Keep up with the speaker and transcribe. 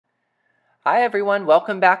Hi everyone,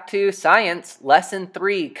 welcome back to Science, Lesson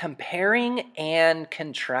 3, Comparing and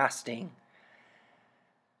Contrasting.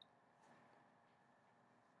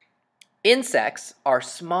 Insects are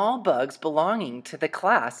small bugs belonging to the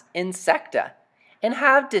class Insecta and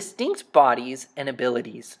have distinct bodies and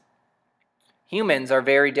abilities. Humans are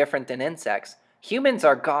very different than insects. Humans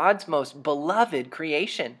are God's most beloved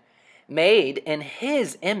creation, made in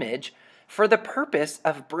His image for the purpose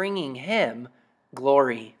of bringing Him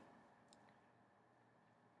glory.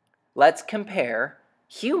 Let's compare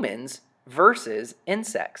humans versus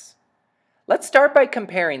insects. Let's start by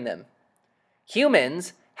comparing them.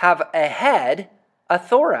 Humans have a head, a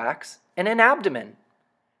thorax, and an abdomen.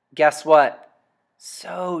 Guess what?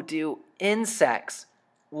 So do insects.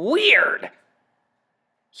 Weird!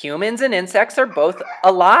 Humans and insects are both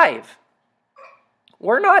alive.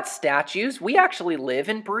 We're not statues. We actually live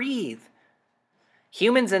and breathe.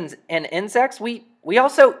 Humans and insects, we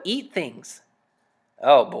also eat things.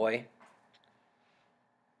 Oh boy.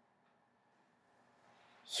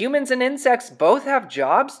 Humans and insects both have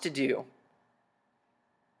jobs to do.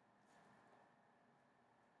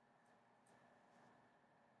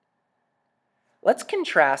 Let's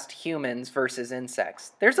contrast humans versus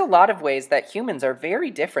insects. There's a lot of ways that humans are very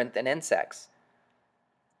different than insects.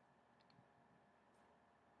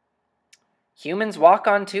 Humans walk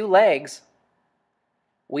on two legs.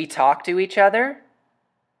 We talk to each other.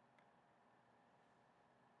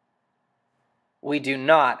 We do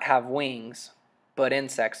not have wings, but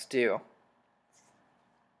insects do.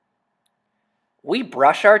 We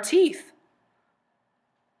brush our teeth.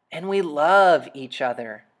 And we love each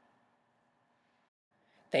other.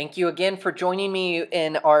 Thank you again for joining me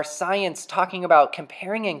in our science talking about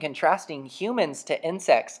comparing and contrasting humans to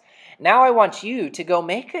insects. Now I want you to go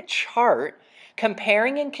make a chart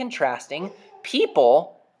comparing and contrasting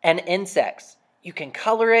people and insects. You can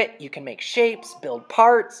color it, you can make shapes, build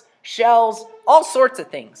parts, shells, all sorts of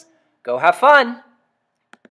things. Go have fun.